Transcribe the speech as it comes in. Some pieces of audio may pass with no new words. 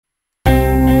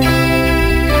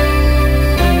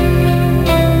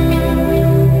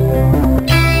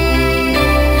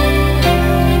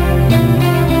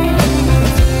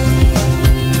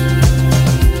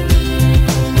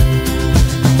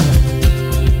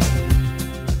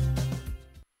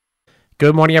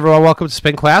Good morning, everyone. Welcome to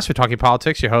Spin Class. We're talking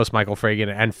politics. Your host, Michael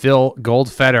Fragin and Phil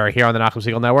Goldfeder here on the Nachum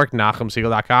Siegel Network,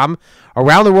 NachumSiegel.com.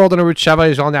 Around the world on Arutz Sheva,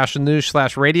 Israel National News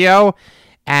 /radio.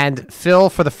 And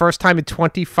Phil, for the first time in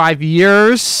 25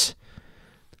 years,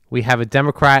 we have a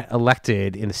Democrat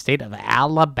elected in the state of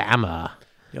Alabama.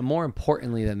 More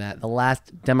importantly than that, the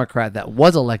last Democrat that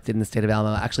was elected in the state of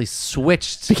Alabama actually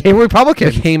switched. Became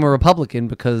a Republican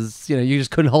because, you just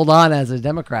couldn't hold on as a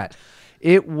Democrat.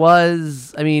 It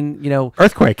was,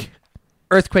 Earthquake.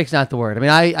 Earthquake's not the word.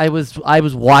 I was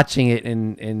watching it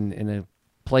in a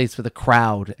place with a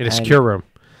crowd. In a secure room.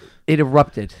 It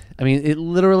erupted. It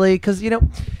literally, because,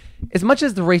 as much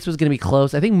as the race was going to be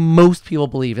close, I think most people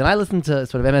believe, and I listened to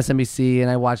sort of MSNBC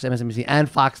and I watched MSNBC and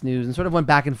Fox News and sort of went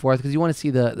back and forth because you want to see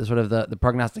the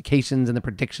prognostications and the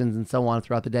predictions and so on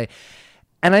throughout the day.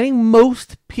 And I think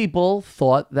most people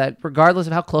thought that regardless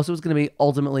of how close it was going to be,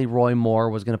 ultimately Roy Moore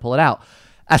was going to pull it out.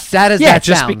 As sad as that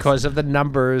just sounds. because of the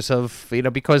numbers of,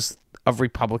 because of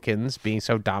Republicans being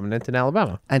so dominant in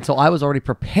Alabama. And so I was already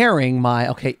preparing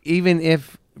even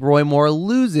if Roy Moore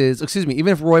even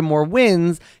if Roy Moore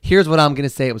wins, here's what I'm going to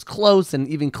say. It was close, and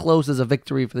even close is a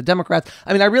victory for the Democrats.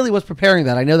 I really was preparing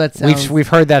that. I know that sounds... We've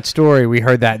heard that story. We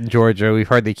heard that in Georgia.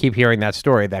 They keep hearing that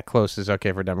story, that close is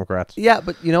okay for Democrats. Yeah,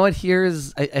 but you know what?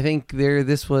 I think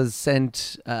this was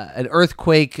sent an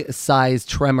earthquake-sized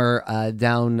tremor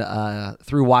down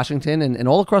through Washington and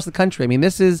all across the country.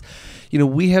 This is...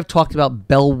 we have talked about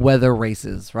bellwether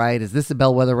races, right? Is this a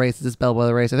bellwether race? Is this a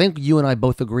bellwether race? I think you and I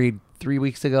both agreed 3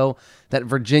 weeks ago that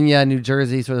Virginia, New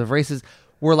Jersey sort of races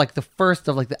were like the first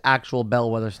of the actual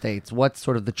bellwether states. What's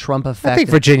sort of the Trump effect? I think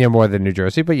Virginia more than New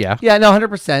Jersey, but yeah. Yeah, no,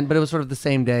 100%, but it was sort of the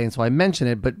same day, and so I mentioned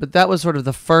it. But that was sort of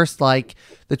the first, the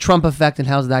Trump effect, and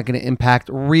how's that going to impact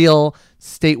real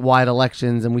statewide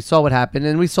elections? And we saw what happened,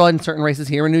 and we saw it in certain races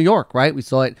here in New York, right? We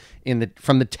saw it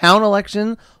from the town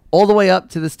election all the way up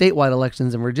to the statewide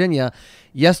elections in Virginia.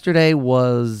 Yesterday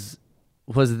was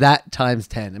that times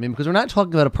 10. Because we're not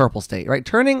talking about a purple state, right?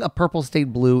 Turning a purple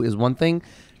state blue is one thing.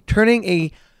 Turning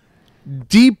a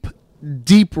deep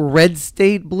red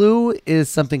state blue is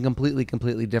something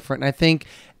completely different. And I think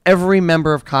every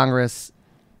member of Congress,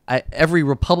 every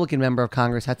Republican member of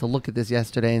Congress had to look at this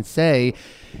yesterday and say,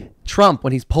 Trump,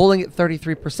 when he's polling at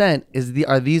 33%,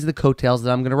 are these the coattails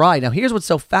that I'm going to ride? Now, here's what's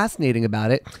so fascinating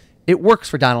about it. It works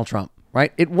for Donald Trump,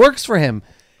 right? It works for him.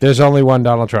 There's only one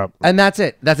Donald Trump. And that's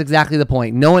it. That's exactly the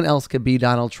point. No one else could be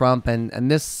Donald Trump.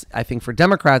 And this, I think, for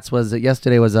Democrats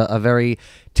yesterday was a very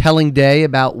telling day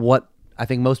about what I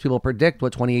think most people predict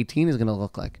what 2018 is going to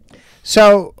look like.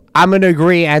 So I'm going to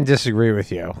agree and disagree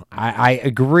with you. I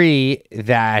agree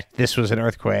that this was an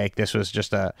earthquake. This was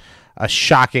just a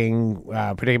shocking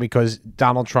prediction because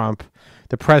Donald Trump,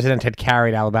 the president, had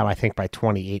carried Alabama, I think, by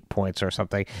 28 points or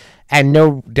something. And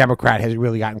no Democrat has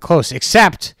really gotten close,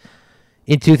 except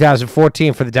in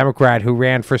 2014 for the Democrat who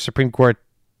ran for Supreme Court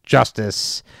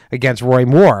Justice against Roy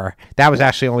Moore. That was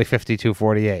actually only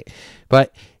 52-48.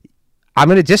 But I'm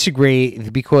going to disagree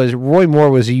because Roy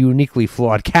Moore was a uniquely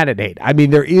flawed candidate.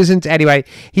 There isn't anybody.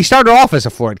 He started off as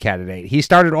a flawed candidate. He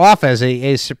started off as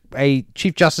a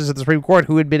Chief Justice of the Supreme Court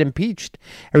who had been impeached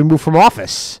and removed from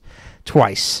office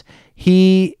twice.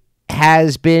 He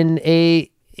has been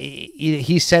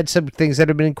he said some things that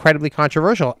have been incredibly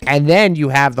controversial. And then you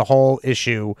have the whole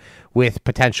issue with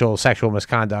potential sexual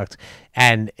misconduct,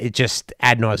 and it just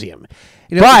ad nauseum.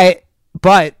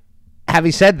 But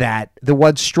having said that, the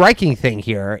one striking thing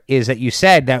here is that you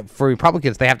said that for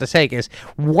Republicans, they have to say is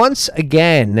once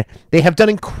again, they have done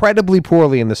incredibly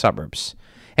poorly in the suburbs.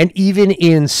 And even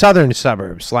in southern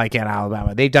suburbs, like in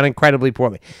Alabama, they've done incredibly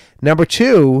poorly. Number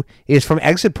two is from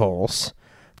exit polls.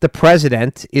 The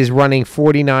president is running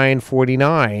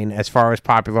 49-49 as far as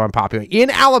popular and unpopular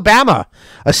in Alabama,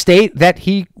 a state that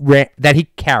he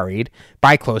carried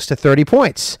by close to 30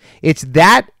 points. It's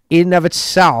that in and of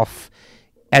itself,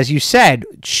 as you said,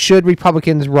 should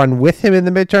Republicans run with him in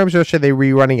the midterms, or should they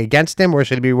be running against him, or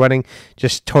should they be running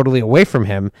just totally away from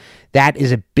him? That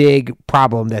is a big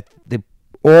problem that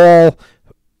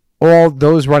all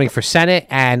those running for Senate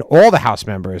and all the House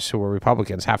members who are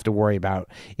Republicans have to worry about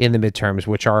in the midterms,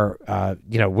 which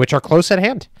are close at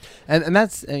hand. And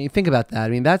that's, you think about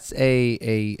that. That's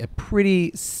a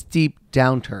pretty steep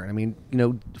downturn.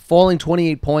 Falling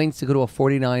 28 points to go to a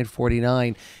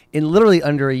 49-49 in literally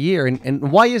under a year.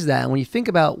 And why is that? And when you think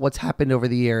about what's happened over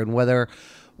the year and whether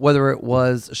it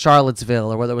was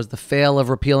Charlottesville or whether it was the fail of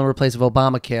repeal and replace of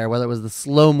Obamacare, whether it was the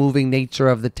slow-moving nature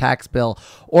of the tax bill,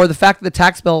 or the fact that the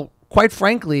tax bill, quite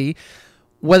frankly,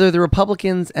 whether the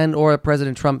Republicans and or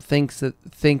President Trump think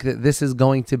that this is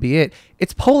going to be it,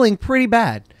 it's polling pretty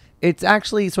bad. it's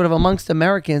actually sort of amongst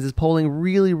Americans is polling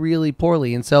really, really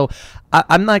poorly. And so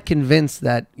I'm not convinced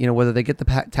that, whether they get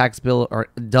the tax bill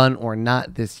done or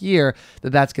not this year,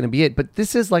 that's going to be it. But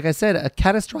this is, like I said, a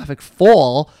catastrophic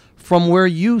fall from where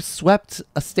you swept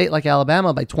a state like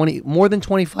Alabama by more than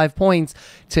 25 points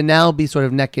to now be sort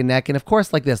of neck and neck. And of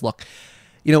course, like this, look,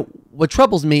 what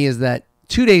troubles me is that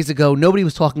 2 days ago, nobody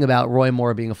was talking about Roy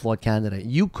Moore being a flawed candidate.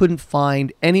 You couldn't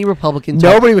find any Republican.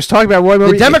 Nobody was talking about Roy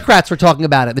Moore. The Democrats were talking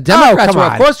about it. The Democrats were,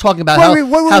 of course, talking about how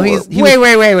he's...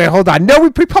 Wait, hold on. No,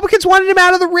 Republicans wanted him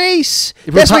out of the race.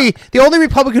 That's the only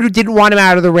Republican who didn't want him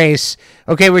out of the race.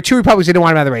 Okay, were two Republicans who didn't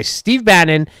want him out of the race. Steve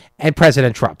Bannon and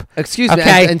President Trump. Excuse me.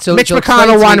 Okay, and so, Mitch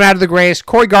McConnell wanted him out of the race.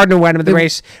 Cory Gardner wanted him out of the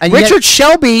race. Richard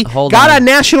Shelby got on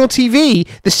national TV.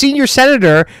 The senior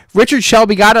senator, Richard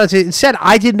Shelby, got on and said,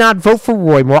 I did not vote for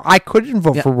Roy Moore. I couldn't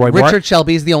vote for Roy Moore. Richard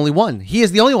Shelby is the only one. He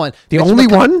is the only one. The only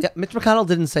one? Yeah, Mitch McConnell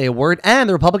didn't say a word, and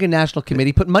the Republican National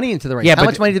Committee put money into the race. How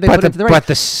much money did they put into the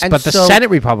race? But the Senate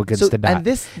Republicans did not. And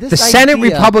the Senate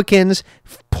Republicans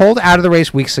pulled out of the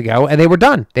race weeks ago, and they were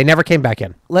dame. They never came back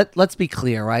in. Let's be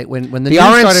clear, right? When the news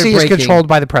RNC started breaking, is controlled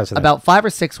by the president. About 5 or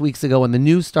 6 weeks ago, when the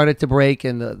news started to break,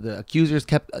 and the accusers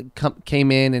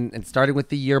came in and started with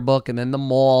the yearbook, and then the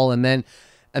mall, and then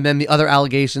the other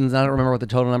allegations. I don't remember what the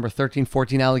total number, 13,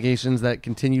 14 allegations that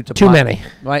continued to many,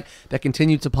 right? That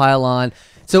continued to pile on.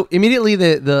 So immediately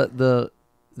the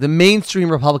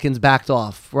mainstream Republicans backed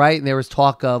off, right? And there was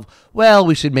talk of, well,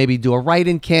 we should maybe do a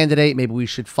write-in candidate. Maybe we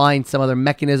should find some other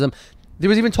mechanism. There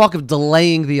was even talk of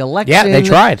delaying the election. Yeah, they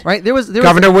tried. Right? There was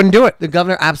governor wouldn't do it. The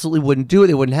governor absolutely wouldn't do it.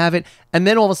 They wouldn't have it. And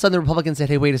then all of a sudden the Republicans said,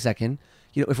 hey, wait a second.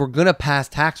 If we're going to pass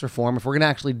tax reform, if we're going to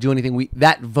actually do anything,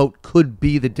 that vote could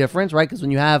be the difference, right? Because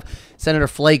when you have Senator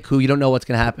Flake, who you don't know what's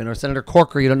going to happen, or Senator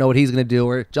Corker, you don't know what he's going to do,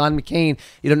 or John McCain,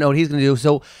 you don't know what he's going to do.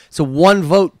 So one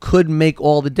vote could make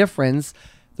all the difference.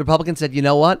 The Republicans said, you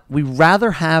know what? We'd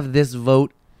rather have this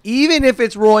vote, even if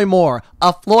it's Roy Moore,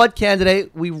 a flawed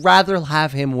candidate, we'd rather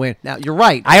have him win. Now, you're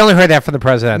right. I only heard that from the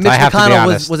president. Mitch I have McConnell to be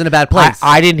honest. was in a bad place.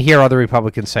 I didn't hear other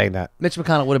Republicans saying that. Mitch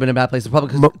McConnell would have been in a bad place.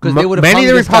 Republicans, because they would have many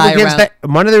of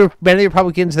the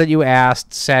Republicans that you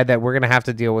asked said that we're going to have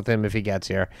to deal with him if he gets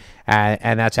here,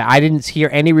 and that's it. I didn't hear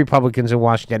any Republicans in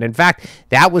Washington. In fact,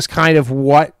 that was kind of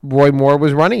what Roy Moore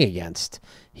was running against.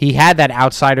 He had that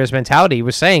outsider's mentality. He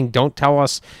was saying, don't tell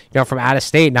us, from out of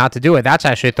state not to do it. That's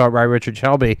actually thought by Richard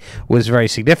Shelby was very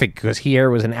significant, because here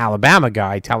was an Alabama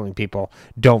guy telling people,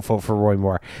 don't vote for Roy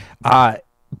Moore.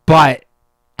 But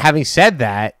having said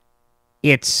that,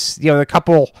 it's, a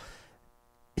couple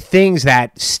things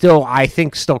that I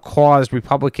think still caused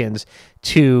Republicans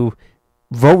to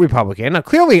vote Republican. Now,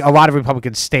 clearly, a lot of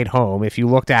Republicans stayed home. If you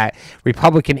looked at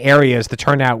Republican areas, the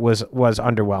turnout was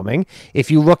underwhelming. If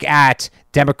you look at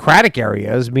Democratic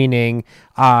areas, meaning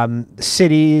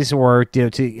cities or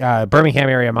Birmingham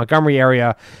area, Montgomery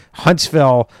area,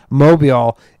 Huntsville,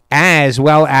 Mobile, as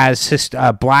well as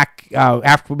black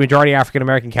majority African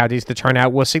American counties, the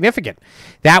turnout was significant.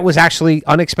 That was actually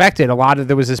unexpected.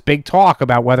 There was this big talk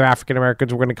about whether African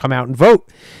Americans were going to come out and vote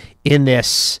in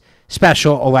this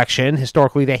special election.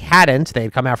 Historically, they hadn't. They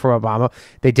had come out from Obama.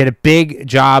 They did a big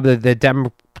job.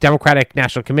 The Democratic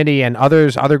National Committee and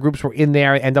other groups were in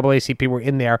there. NAACP were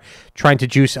in there trying to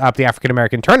juice up the African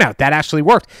American turnout. That actually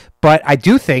worked. But I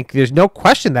do think there's no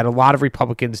question that a lot of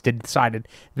Republicans decided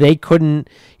they couldn't.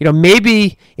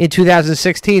 Maybe in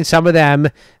 2016, some of them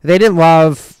they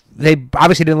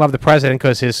obviously didn't love the president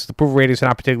because his approval ratings are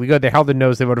not particularly good. They held their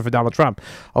nose. They voted for Donald Trump.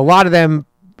 A lot of them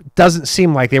doesn't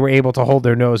seem like they were able to hold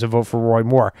their nose and vote for Roy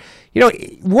Moore.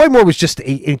 Roy Moore was just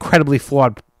an incredibly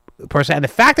flawed person. And the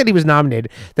fact that he was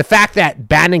nominated, the fact that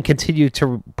Bannon continued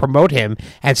to promote him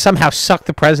and somehow suck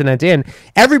the president in,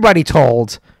 everybody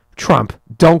told Trump,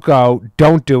 don't go,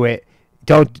 don't do it,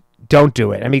 don't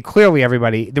do it. I mean,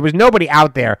 clearly there was nobody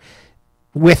out there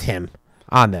with him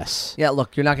on this. Yeah,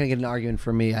 look, you're not going to get an argument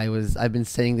from me. I've been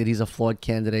saying that he's a flawed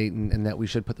candidate and that we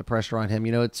should put the pressure on him.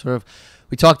 It's sort of,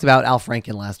 we talked about Al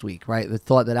Franken last week, right? The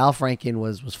thought that Al Franken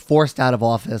was forced out of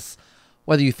office,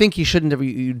 whether you think he shouldn't have,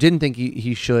 you didn't think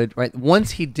he should, right?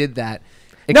 Once he did that,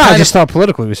 I just thought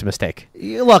politically it was a mistake.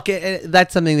 Look,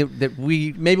 that's something that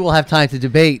we maybe we'll have time to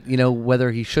debate,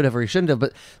 whether he should have or he shouldn't have.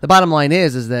 But the bottom line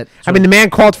is that the man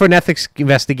called for an ethics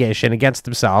investigation against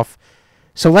himself,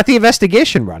 so let the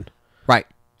investigation run. Right.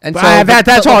 And so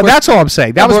that's all I'm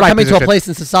saying. That was my coming position. to a place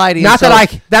in society. Not that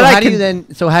how do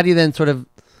you then sort of,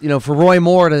 for Roy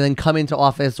Moore to then come into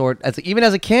office, or even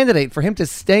as a candidate, for him to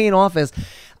stay in office?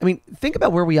 I mean, think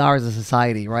about where we are as a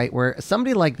society, right? Where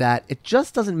somebody like that, it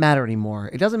just doesn't matter anymore.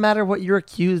 It doesn't matter what you're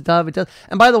accused of. It does.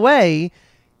 And by the way,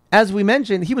 as we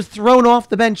mentioned, he was thrown off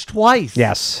the bench twice.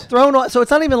 Yes. Thrown off. So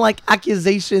it's not even like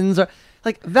accusations or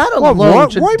like that alone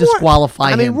should disqualify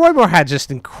him. I mean, Roy Moore had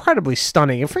just incredibly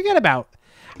stunning. And forget about.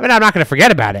 I mean, I'm not going to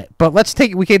forget about it, but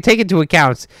we can take into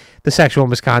account the sexual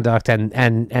misconduct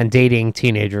and dating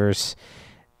teenagers,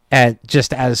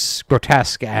 just as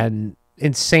grotesque and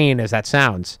insane as that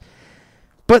sounds.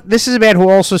 But this is a man who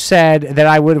also said that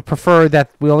I would have preferred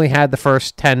that we only had the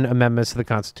first 10 amendments to the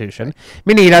Constitution,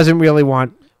 meaning he doesn't really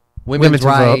want women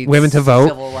to vote.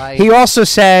 Civil rights. He also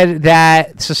said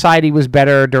that society was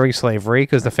better during slavery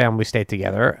because the family stayed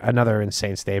together. Another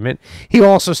insane statement. He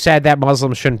also said that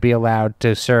Muslims shouldn't be allowed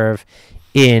to serve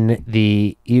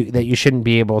that you shouldn't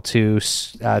be able to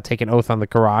take an oath on the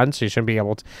Quran, so you shouldn't be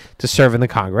able to serve in the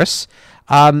Congress.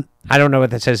 I don't know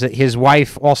what that says. His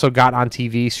wife also got on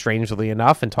TV, strangely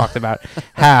enough, and talked about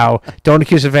how don't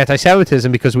accuse of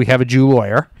anti-Semitism because we have a Jew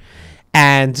lawyer.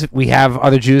 And we have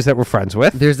other Jews that we're friends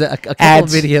with. There's a couple of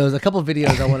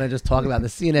videos I want to just talk about. The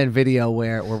CNN video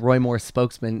where Roy Moore's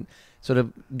spokesman sort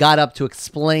of got up to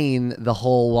explain the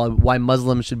whole why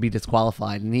Muslims should be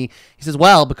disqualified. And he says,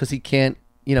 well, because he can't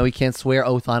swear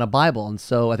oath on a Bible. And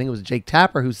so I think it was Jake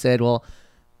Tapper who said, well,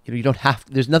 you don't have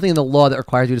to, there's nothing in the law that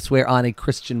requires you to swear on a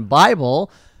Christian Bible.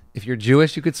 If you're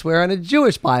Jewish, you could swear on a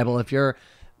Jewish Bible. If you're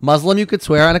Muslim, you could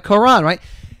swear on a Quran, right?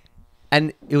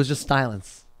 And it was just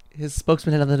silence. His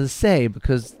spokesman had nothing to say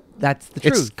because that's the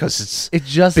truth.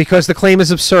 Because the claim is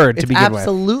absurd to begin with.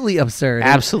 Absolutely absurd.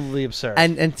 Absolutely absurd.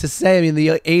 And to say, I mean,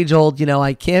 the age old,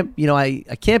 I can't be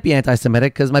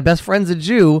anti-Semitic because my best friend's a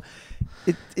Jew.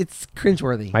 It's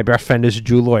cringeworthy. My best friend is a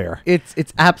Jew lawyer.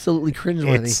 It's absolutely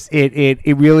cringeworthy.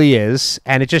 It really is,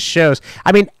 and it just shows.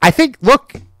 I mean, I think.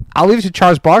 Look, I'll leave it to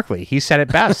Charles Barkley. He said it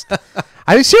best.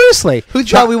 I mean, seriously. Who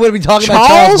thought we would be talking about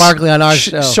Charles Barkley on our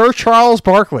show? Sir Charles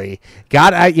Barkley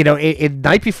got,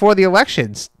 night before the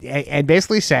elections and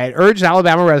basically urged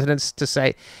Alabama residents to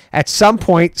say, at some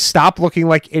point, stop looking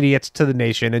like idiots to the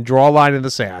nation and draw a line in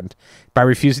the sand by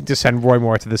refusing to send Roy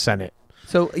Moore to the Senate.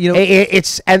 So,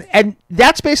 and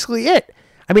that's basically it.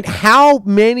 I mean, how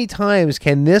many times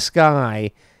can this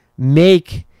guy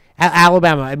make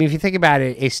Alabama, I mean, if you think about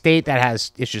it, a state that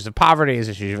has issues of poverty, has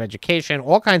issues of education,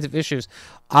 all kinds of issues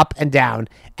up and down,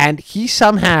 and he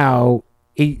somehow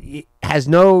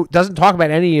doesn't talk about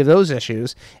any of those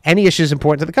issues, any issues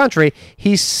important to the country.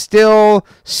 He's still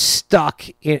stuck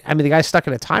in. I mean, the guy's stuck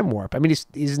in a time warp. I mean,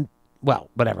 he's well,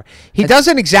 whatever. He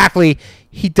doesn't exactly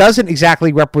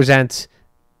represent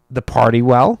the party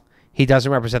well. He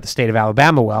doesn't represent the state of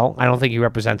Alabama well. I don't think he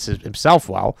represents himself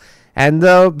well. And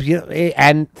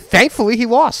and thankfully he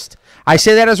lost. I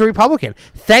say that as a Republican.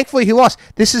 Thankfully he lost.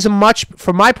 This is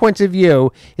from my point of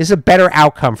view, is a better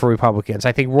outcome for Republicans.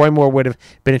 I think Roy Moore would have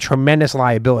been a tremendous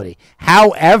liability.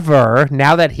 However,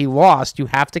 now that he lost, you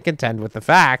have to contend with the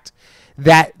fact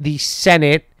that the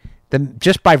Senate,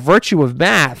 just by virtue of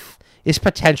math, is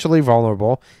potentially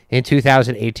vulnerable in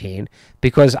 2018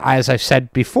 because, as I've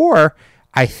said before,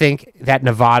 I think that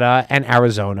Nevada and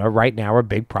Arizona right now are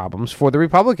big problems for the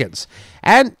Republicans.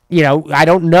 And, I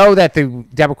don't know that the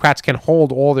Democrats can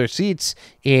hold all their seats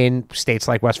in states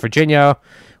like West Virginia,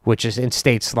 which is in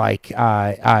states like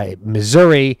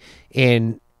Missouri,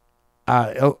 in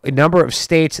a number of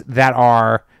states that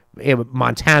are,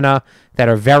 Montana, that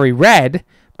are very red,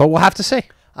 but we'll have to see.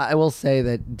 I will say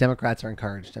that Democrats are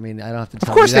encouraged. I mean, I don't have to tell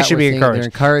you. Of course that. they should be encouraged. They're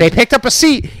encouraged. They picked up a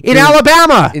seat in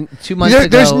Alabama. 2 months ago.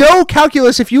 There's no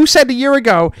calculus. If you said a year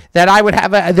ago that I would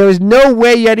have there was no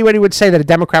way anybody would say that a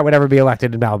Democrat would ever be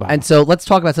elected in Alabama. And so let's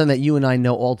talk about something that you and I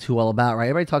know all too well about, right?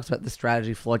 Everybody talks about the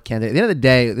strategy flawed candidate. At the end of the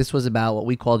day, this was about what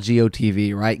we call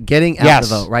GOTV, right? Getting out the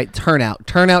vote, right? Turnout.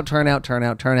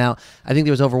 I think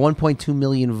there was over 1.2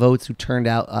 million voters who turned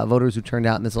out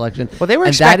in this election. Well, they were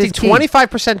expecting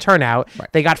 25% turnout. Right.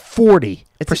 They got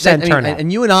 40%. turnout.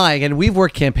 And you and I, again, we've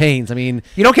worked campaigns. I mean,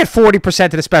 you don't get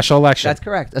 40% in a special election. That's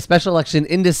correct. A special election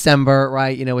in December,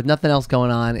 right? With nothing else going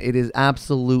on. It is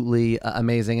absolutely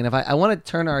amazing. And if I want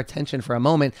to turn our attention for a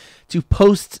moment to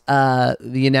post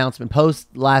the announcement,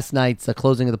 post last night's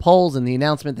closing of the polls and the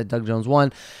announcement that Doug Jones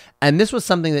won. And this was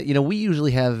something that, we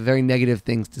usually have very negative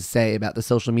things to say about the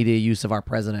social media use of our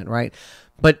president, right?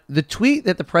 But the tweet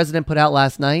that the president put out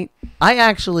last night, I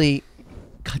actually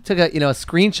took a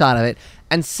screenshot of it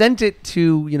and sent it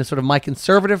to sort of my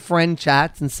conservative friend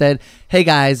chats and said, hey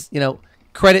guys,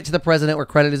 credit to the president where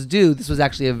credit is due. This was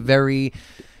actually very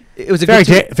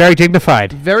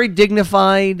dignified. Very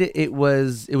dignified. It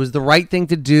was the right thing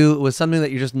to do. It was something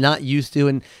that you're just not used to.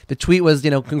 And the tweet was,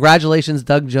 congratulations,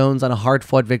 Doug Jones, on a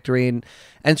hard-fought victory,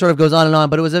 and sort of goes on and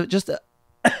on. But it was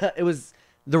it was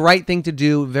the right thing to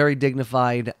do. Very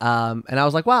dignified. And I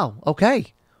was like, wow,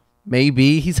 okay.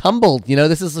 maybe he's humbled.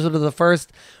 This is sort of the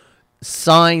first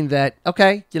sign that,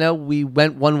 okay, we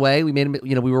went one way, we made,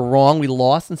 we were wrong, we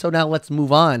lost, and so now let's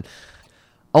move on.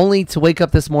 Only to wake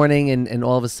up this morning and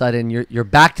all of a sudden you're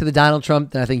back to the Donald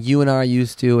Trump that I think you and I are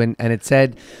used to, and it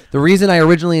said the reason I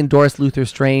originally endorsed Luther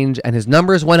Strange and his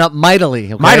numbers went up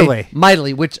mightily,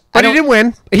 which but he didn't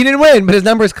win. He didn't win, but his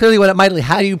numbers clearly went up mightily.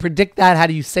 How do you predict that? How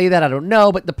do you say that? I don't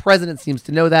know, but the president seems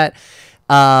to know that.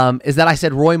 Is that I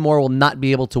said Roy Moore will not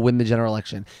be able to win the general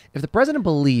election. If the president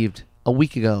believed a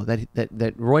week ago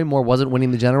that Roy Moore wasn't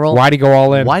winning the general, why'd he go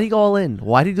all in? Why'd he go all in?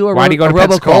 Why'd he do a Why'd he go to robocall?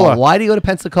 Pensacola? Why'd he go to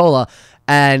Pensacola?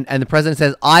 And the president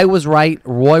says, I was right.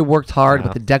 Roy worked hard,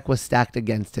 but the deck was stacked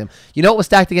against him. You know what was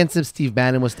stacked against him? Steve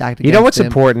Bannon was stacked against him. You know what's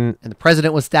important? And the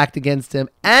president was stacked against him,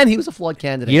 and he was a flawed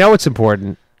candidate. You know what's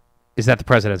important is that the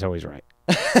president's always right.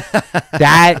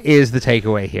 That is the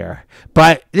takeaway here.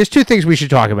 But there's two things we should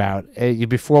talk about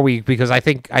because I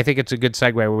think it's a good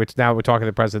segue, which now we're talking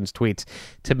the president's tweets,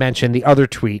 to mention the other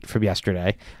tweet from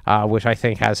yesterday, which I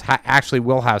think actually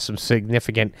will have some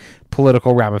significant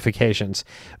political ramifications.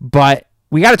 But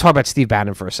we got to talk about Steve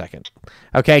Bannon for a second,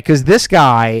 okay? Because this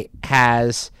guy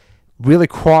has really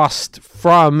crossed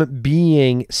from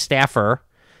being staffer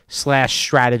 /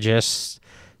 strategist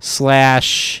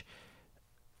 /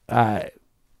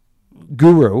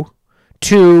 guru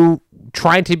to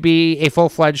trying to be a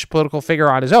full-fledged political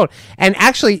figure on his own. And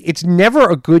actually, it's never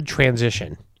a good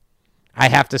transition, I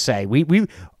have to say. We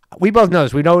both know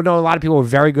this. We know a lot of people with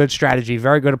very good strategy,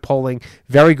 very good at polling,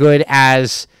 very good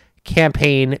as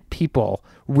campaign people,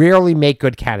 rarely make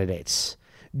good candidates.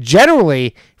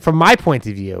 Generally, from my point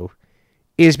of view,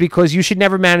 is because you should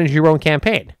never manage your own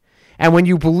campaign. And when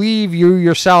you believe you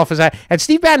yourself and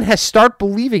Steve Bannon has started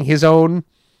believing his own,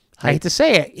 I hate to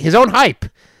say it, his own hype.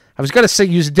 I was going to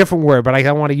use a different word, but I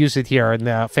don't want to use it here in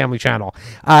the Family Channel.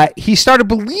 He started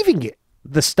believing it,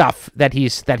 the stuff that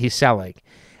he's selling.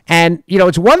 And,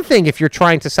 it's one thing if you're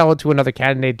trying to sell it to another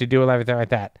candidate to do everything like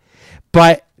that.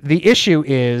 But the issue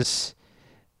is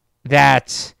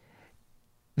that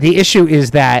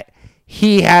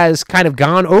he has kind of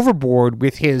gone overboard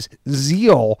with his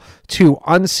zeal to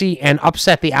unseat and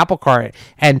upset the apple cart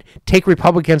and take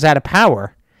Republicans out of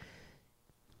power,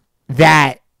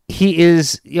 that he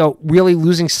is, really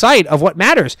losing sight of what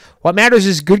matters. What matters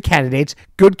is good candidates,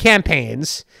 good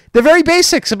campaigns, the very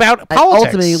basics about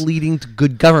politics. Ultimately leading to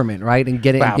good government, right? And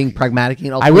being pragmatic.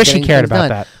 And I wish he cared about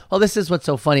that. Well, this is what's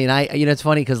so funny. And it's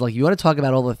funny because you want to talk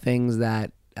about all the things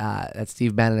that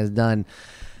Steve Bannon has done.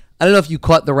 I don't know if you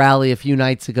caught the rally a few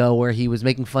nights ago where he was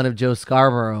making fun of Joe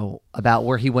Scarborough about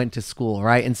where he went to school,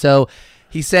 right? And so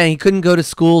he's saying he couldn't go to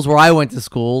schools where I went to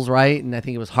schools, right? And I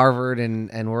think it was Harvard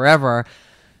and wherever.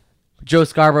 Joe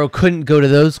Scarborough couldn't go to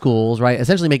those schools, right?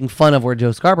 Essentially making fun of where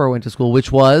Joe Scarborough went to school,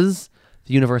 which was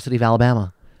the University of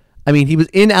Alabama. I mean, he was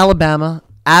in Alabama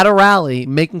at a rally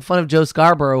making fun of Joe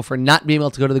Scarborough for not being able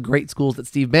to go to the great schools that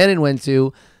Steve Bannon went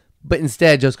to, but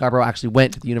instead Joe Scarborough actually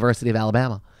went to the University of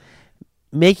Alabama.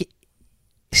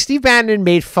 Steve Bannon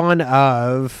made fun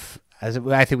of, as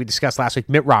I think we discussed last week,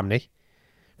 Mitt Romney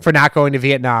for not going to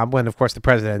Vietnam when, of course, the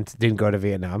president didn't go to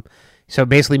Vietnam. So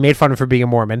basically made fun of him for being a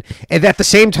Mormon. And at the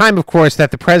same time, of course,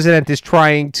 that the president is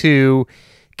trying to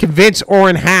convince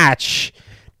Orrin Hatch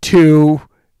to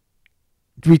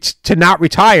not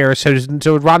retire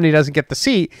so Romney doesn't get the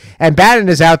seat. And Bannon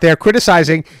is out there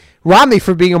criticizing Romney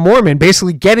for being a Mormon,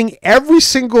 basically getting every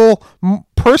single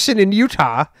person in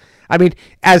Utah. I mean,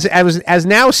 as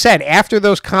now said, after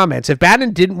those comments, if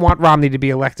Bannon didn't want Romney to be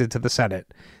elected to the Senate,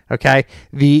 okay,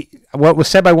 what was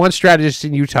said by one strategist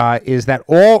in Utah is that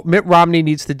all Mitt Romney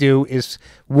needs to do is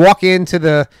walk into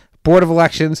the Board of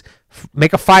Elections,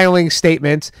 make a filing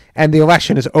statement, and the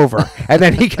election is over. And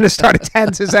then he can start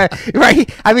attending, right?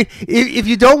 I mean, if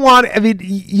you don't want, I mean,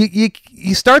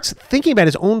 he starts thinking about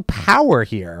his own power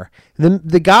here.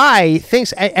 The guy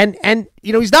thinks, and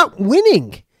he's not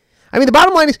winning. I mean, the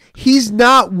bottom line is he's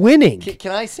not winning.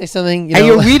 Can I say something? And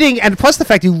you're leading, and plus the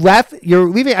fact you're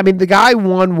leaving. I mean, the guy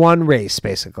won one race,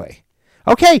 basically.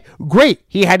 Okay, great.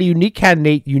 He had a unique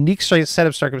candidate, unique set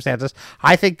of circumstances.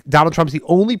 I think Donald Trump's the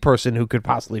only person who could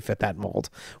possibly fit that mold.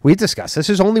 We discussed this.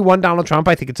 There's only one Donald Trump.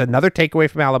 I think it's another takeaway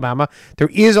from Alabama. There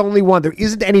is only one. There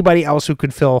isn't anybody else who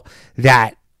could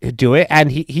do it, and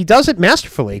he does it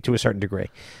masterfully to a certain degree.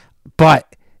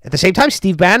 But at the same time,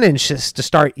 Steve Bannon just to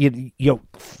start,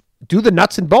 do the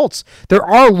nuts and bolts. There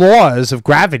are laws of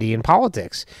gravity in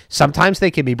politics. Sometimes they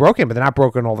can be broken, but they're not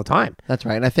broken all the time. That's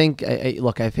right. And I think,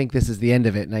 I think this is the end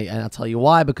of it. And I'll tell you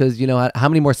why, because, how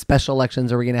many more special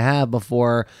elections are we going to have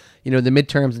before, the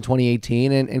midterms in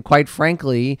 2018? And quite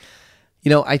frankly,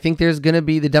 I think there's going to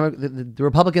be the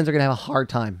Republicans are going to have a hard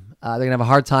time They're going to have a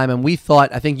hard time. And we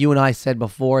thought, I think you and I said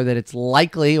before, that it's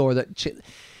likely, or that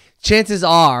chances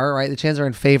are, right, the chances are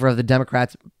in favor of the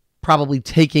Democrats probably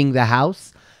taking the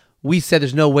House. We said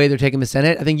there's no way they're taking the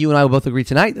Senate. I think you and I will both agree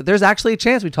tonight that there's actually a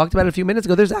chance. We talked about it a few minutes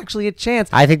ago. There's actually a chance.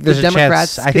 I think there's the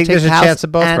Democrats I think there's a chance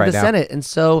of both and right the now. Senate. And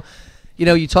so,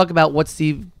 you talk about what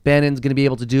Steve Bannon's going to be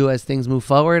able to do as things move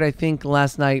forward. I think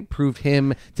last night proved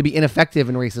him to be ineffective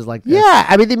in races like this. Yeah,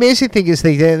 I mean, the amazing thing is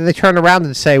they turn around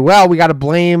and say, well, we got to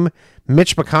blame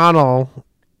Mitch McConnell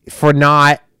for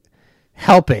not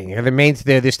helping, or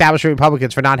the establishment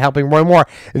Republicans for not helping Roy Moore.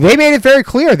 They made it very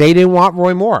clear they didn't want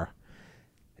Roy Moore.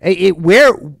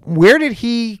 Where did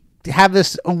he have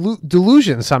this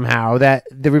delusion somehow that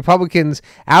the Republicans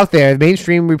out there, the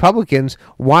mainstream Republicans,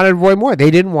 wanted Roy Moore?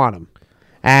 They didn't want him.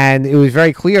 And it was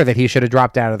very clear that he should have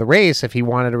dropped out of the race if he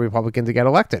wanted a Republican to get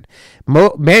elected.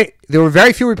 There were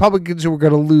very few Republicans who were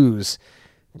going to lose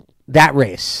that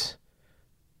race.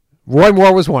 Roy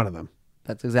Moore was one of them.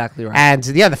 That's exactly right. And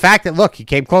yeah, the fact that, look, he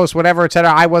came close, whatever, et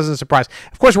cetera, I wasn't surprised.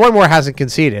 Of course, Roy Moore hasn't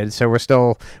conceded, so we're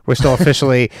still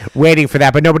officially waiting for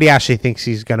that, but nobody actually thinks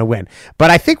he's going to win. But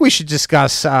I think we should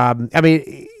discuss,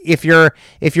 if you're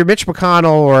Mitch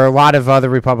McConnell or a lot of other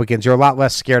Republicans, you're a lot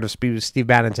less scared of Steve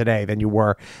Bannon today than you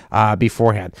were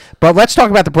beforehand. But let's talk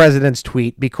about the president's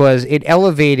tweet, because it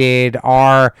elevated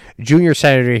our junior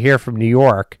senator here from New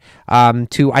York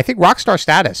to, I think, rock star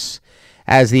status.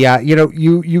 As the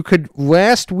you could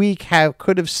last week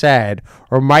could have said,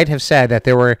 or might have said, that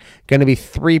there were going to be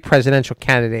 3 presidential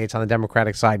candidates on the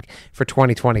Democratic side for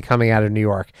 2020 coming out of New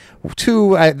York.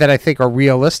 2 that I think are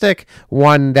realistic.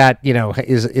 One that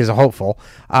is a hopeful,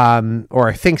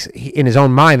 or thinks in his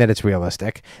own mind that it's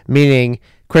realistic. Meaning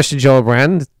Kirsten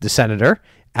Gillibrand, the senator,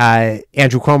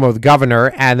 Andrew Cuomo, the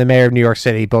governor, and the mayor of New York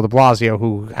City, Bill de Blasio,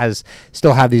 who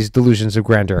still have these delusions of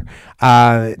grandeur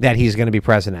that he's going to be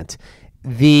president.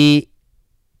 The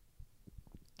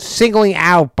singling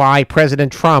out by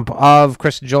President Trump of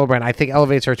Kirsten Gillibrand, I think,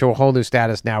 elevates her to a whole new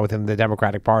status now within the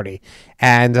Democratic Party.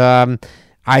 And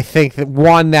I think that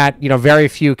one that very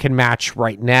few can match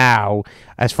right now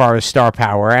as far as star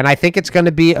power. And I think it's going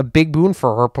to be a big boon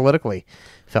for her politically,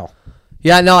 Phil.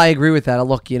 Yeah, no, I agree with that.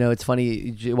 Look, it's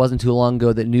funny. It wasn't too long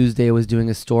ago that Newsday was doing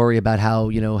a story about how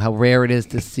rare it is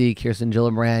to see Kirsten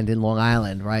Gillibrand in Long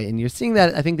Island, right? And you're seeing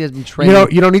that. I think there's been training.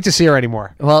 You don't need to see her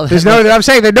anymore. Well, I'm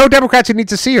saying there are no Democrats who need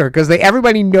to see her, because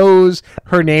everybody knows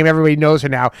her name. Everybody knows her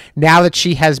now. Now that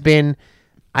she has been,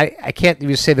 I can't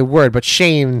even say the word, but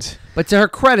shamed. But to her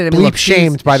credit, look,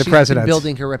 shamed by the president. She's been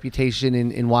building her reputation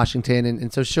in Washington,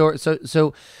 and so sure.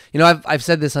 So I've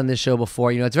said this on this show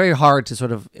before. It's very hard to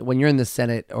sort of, when you're in the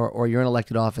Senate or you're in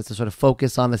elected office, to sort of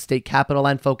focus on the state capital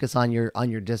and focus on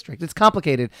your district. It's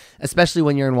complicated, especially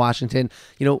when you're in Washington.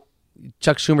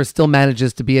 Chuck Schumer still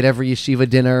manages to be at every yeshiva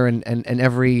dinner and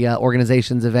every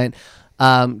organization's event.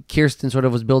 Kirsten sort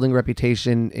of was building a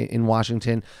reputation in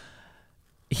Washington.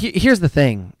 Here's the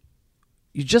thing.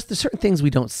 There's certain things we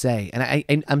don't say.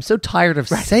 And I'm so tired of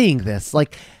saying this.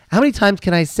 Like, how many times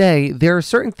can I say there are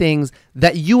certain things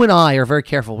that you and I are very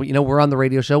careful. We're on the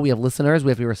radio show. We have listeners.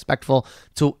 We have to be respectful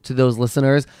to those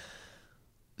listeners.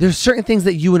 There's certain things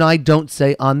that you and I don't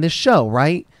say on this show,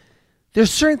 right? There's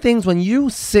certain things when you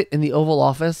sit in the Oval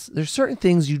Office, there's certain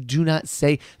things you do not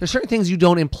say. There's certain things you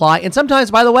don't imply. And sometimes,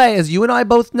 by the way, as you and I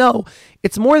both know,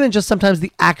 it's more than just sometimes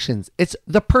the actions. It's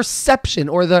the perception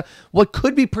or what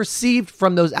could be perceived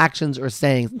from those actions or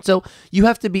sayings. So you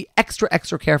have to be extra,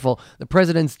 extra careful. The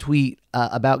president's tweet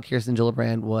about Kirsten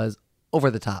Gillibrand was over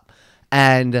the top.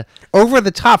 And over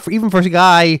the top, even for a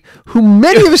guy who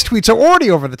many of his tweets are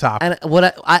already over the top. And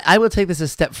what I will take this a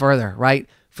step further, right?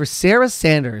 For Sarah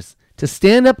Sanders to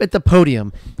stand up at the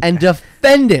podium and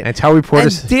defend it, and tell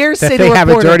reporters and dare say they to have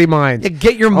reporter, a dirty mind.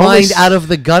 Get your mind out of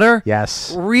the gutter.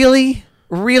 Yes. Really?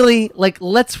 Like,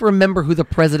 let's remember who the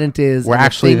president is. We're and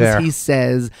actually the things there. He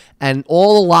says, and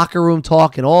all the locker room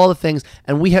talk and all the things.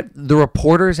 And the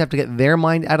reporters have to get their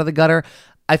mind out of the gutter.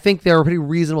 I think there are pretty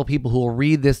reasonable people who will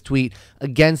read this tweet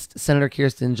against Senator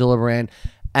Kirsten Gillibrand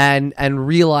and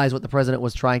realize what the president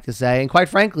was trying to say. And quite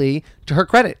frankly, to her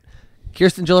credit,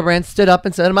 Kirsten Gillibrand stood up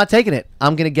and said, I'm not taking it.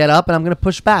 I'm going to get up and I'm going to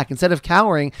push back. Instead of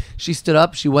cowering, she stood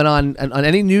up. She went on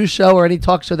any news show or any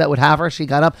talk show that would have her. She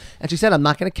got up and she said, I'm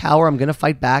not going to cower. I'm going to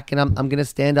fight back, and I'm going to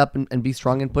stand up and be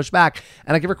strong and push back.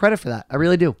 And I give her credit for that. I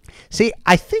really do. See,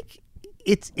 I think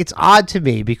it's odd to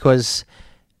me because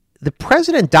the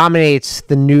president dominates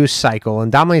the news cycle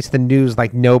and dominates the news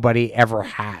like nobody ever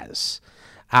has.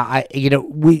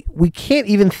 We can't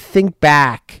even think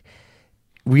back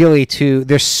really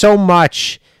there's so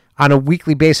much on a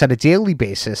weekly basis, on a daily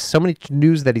basis, so many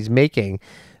news that he's making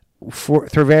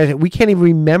through various, we can't even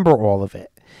remember all of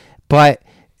it. But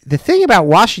the thing about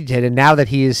Washington, and now that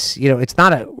he is, it's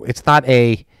not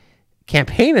a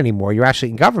campaign anymore. You're actually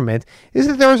in government. Is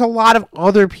that there's a lot of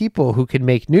other people who can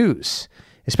make news,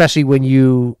 especially when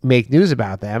you make news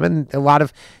about them, and a lot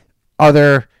of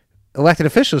other elected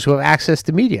officials who have access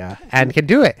to media and can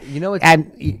do it.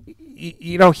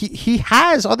 He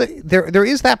has other. There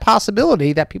is that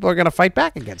possibility that people are going to fight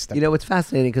back against him. What's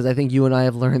fascinating, because I think you and I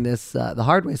have learned this the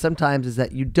hard way sometimes, is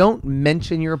that you don't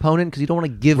mention your opponent because you don't want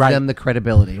to give them the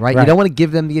credibility, right? You don't want to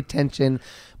give them the attention.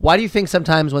 Why do you think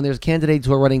sometimes when there's candidates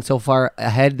who are running so far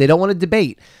ahead, they don't want to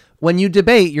debate? When you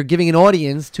debate, you're giving an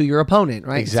audience to your opponent,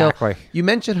 right? Exactly. So you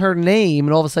mention her name,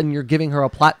 and all of a sudden you're giving her a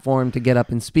platform to get up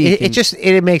and speak.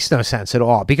 It makes no sense at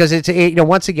all, because it's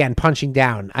once again punching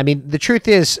down. I mean, the truth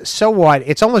is, so what?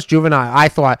 It's almost juvenile. I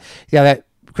thought that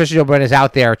Christian Joe Biden is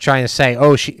out there trying to say,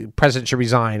 president should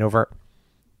resign over.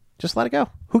 Just let it go.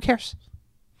 Who cares?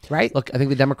 Right? Look, I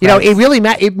think the Democrats... it really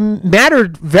it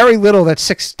mattered very little that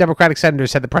 6 Democratic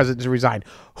senators said the president should resign.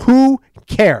 Who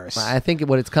cares? I think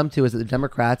what it's come to is that the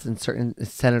Democrats and certain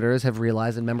senators have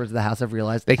realized, and members of the House have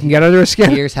realized... They can get under his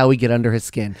skin. Here's how we get under his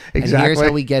skin. Exactly. And here's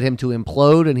how we get him to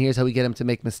implode, and here's how we get him to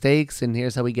make mistakes, and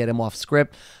here's how we get him off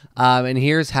script, and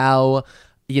here's how...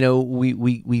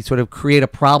 we sort of create a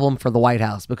problem for the White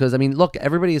House. Because, I mean, look,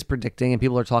 everybody is predicting, and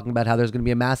people are talking about how there's going to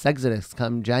be a mass exodus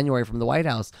come January from the White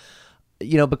House.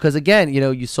 Because again,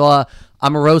 you saw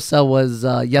Omarosa was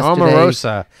yesterday.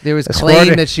 Omarosa. There was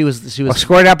claim that she was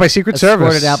escorted out by Secret Service.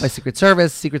 Escorted out by Secret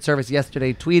Service. Secret Service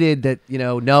yesterday tweeted that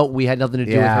no, we had nothing to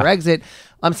do with her exit.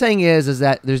 I'm saying is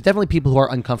that there's definitely people who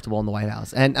are uncomfortable in the White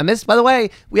House, and this, by the way,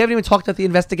 we haven't even talked about the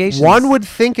investigations. One would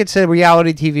think it's a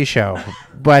reality TV show,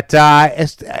 but I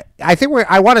think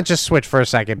I want to just switch for a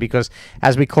second, because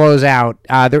as we close out,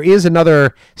 there is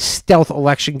another stealth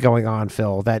election going on,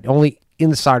 Phil, that only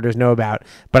insiders know about,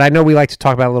 but I know we like to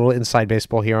talk about a little inside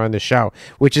baseball here on the show,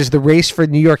 which is the race for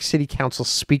New York City Council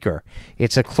Speaker.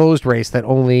 It's a closed race that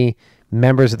only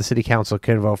members of the City Council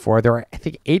can vote for. There are, I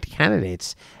think, 8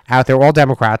 candidates out there, all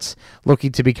Democrats,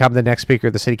 looking to become the next Speaker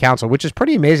of the City Council, which is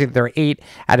pretty amazing that there are 8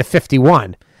 out of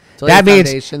 51. So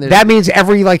that means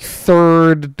every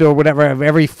third or whatever,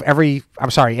 every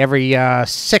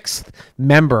 6th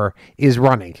member is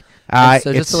running.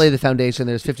 So just to lay the foundation,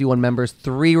 there's 51 members,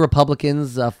 3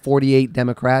 Republicans, 48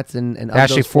 Democrats, and of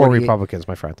actually those 4 Republicans,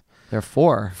 my friend. There are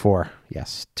 4. 4,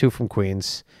 yes. 2 from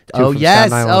Queens. 2 from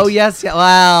Staten Island. Oh, yes. Yeah.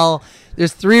 Wow.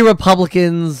 There's 3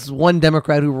 Republicans, 1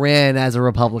 Democrat who ran as a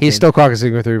Republican. He's still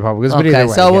caucusing with 3 Republicans, but either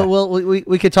way. So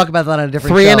we could talk about that on a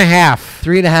different show. 3.5.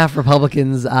 3.5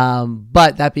 Republicans.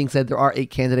 But that being said, there are 8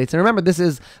 candidates. And remember, this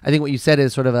is, I think what you said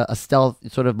is sort of a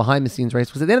stealth, sort of behind-the-scenes race.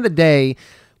 Because at the end of the day,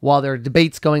 while there are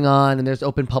debates going on and there's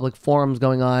open public forums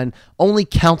going on, only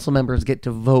council members get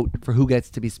to vote for who gets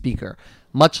to be speaker.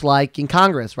 Much like in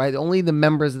Congress, right? Only the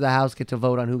members of the House get to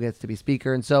vote on who gets to be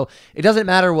speaker. And so it doesn't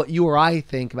matter what you or I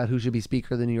think about who should be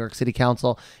speaker of the New York City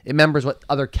Council. It matters what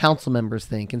other council members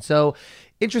think. And so,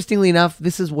 interestingly enough,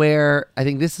 this is where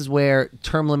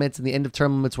term limits and the end of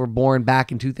term limits were born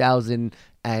back in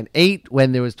 2008,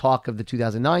 when there was talk of the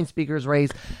 2009 speaker's race.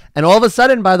 And all of a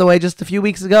sudden, by the way, just a few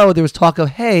weeks ago, there was talk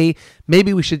of, hey,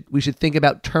 maybe we should think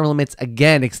about term limits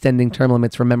again, extending term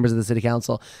limits for members of the city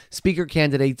council. Speaker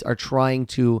candidates are trying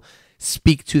to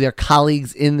speak to their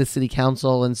colleagues in the city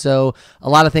council. And so a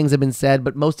lot of things have been said,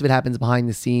 but most of it happens behind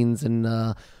the scenes.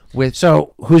 And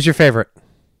So who's your favorite?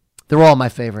 They're all my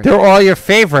favorite. They're all your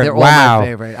favorite. They're wow. all my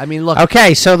favorite. I mean, look.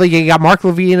 Okay, so you got Mark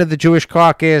Levine of the Jewish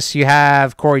Caucus. You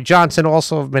have Corey Johnson,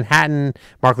 also of Manhattan.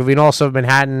 Mark Levine, also of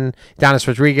Manhattan. Donis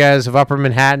Rodriguez of Upper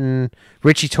Manhattan.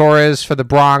 Richie Torres for the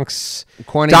Bronx.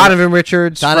 Donovan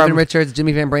Richards,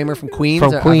 Jimmy Van Bramer from Queens.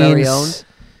 Our very own.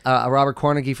 Robert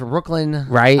Cornegie from Brooklyn.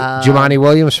 Right. Jumaane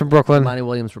Williams from Brooklyn.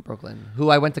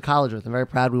 Who I went to college with. I'm very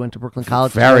proud we went to Brooklyn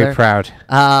College Very together. proud.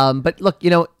 But look,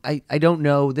 I don't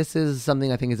know. This is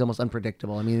something I think is almost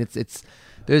unpredictable. I mean, it's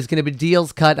there's going to be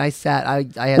deals cut. I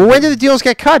had. Well, when did the deals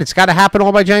get cut? It's got to happen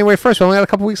all by January 1st. We only got a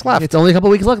couple weeks left. It's only a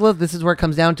couple weeks left. Look, this is where it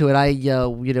comes down to it. I,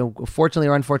 fortunately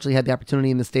or unfortunately, had the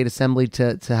opportunity in the state assembly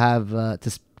to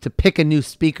pick a new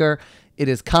speaker. It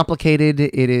is complicated.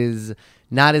 It is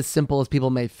not as simple as people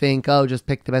may think. Oh, just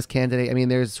pick the best candidate. I mean,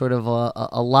 there's sort of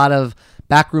a lot of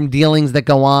backroom dealings that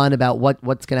go on about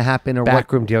what's going to happen or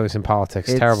backroom dealings in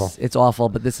politics. Terrible. It's awful,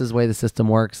 but this is the way the system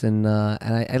works. And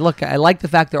I like the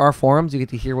fact there are forums. You get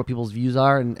to hear what people's views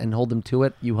are and hold them to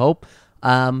it. You hope.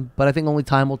 But I think only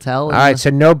time will tell. All right,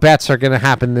 so no bets are going to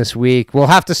happen this week. We'll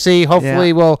have to see.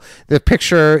 Hopefully,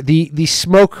 the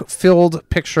smoke-filled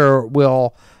picture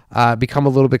will become a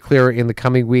little bit clearer in the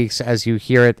coming weeks as you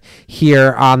hear it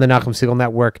here on the Nachum Segal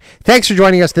Network. Thanks for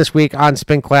joining us this week on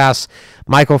Spin Class.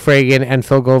 Michael Fragin and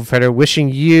Phil Goldfeder wishing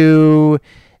you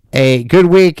a good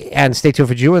week, and stay tuned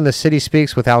for Jew in the City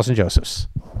Speaks with Allison Josephs.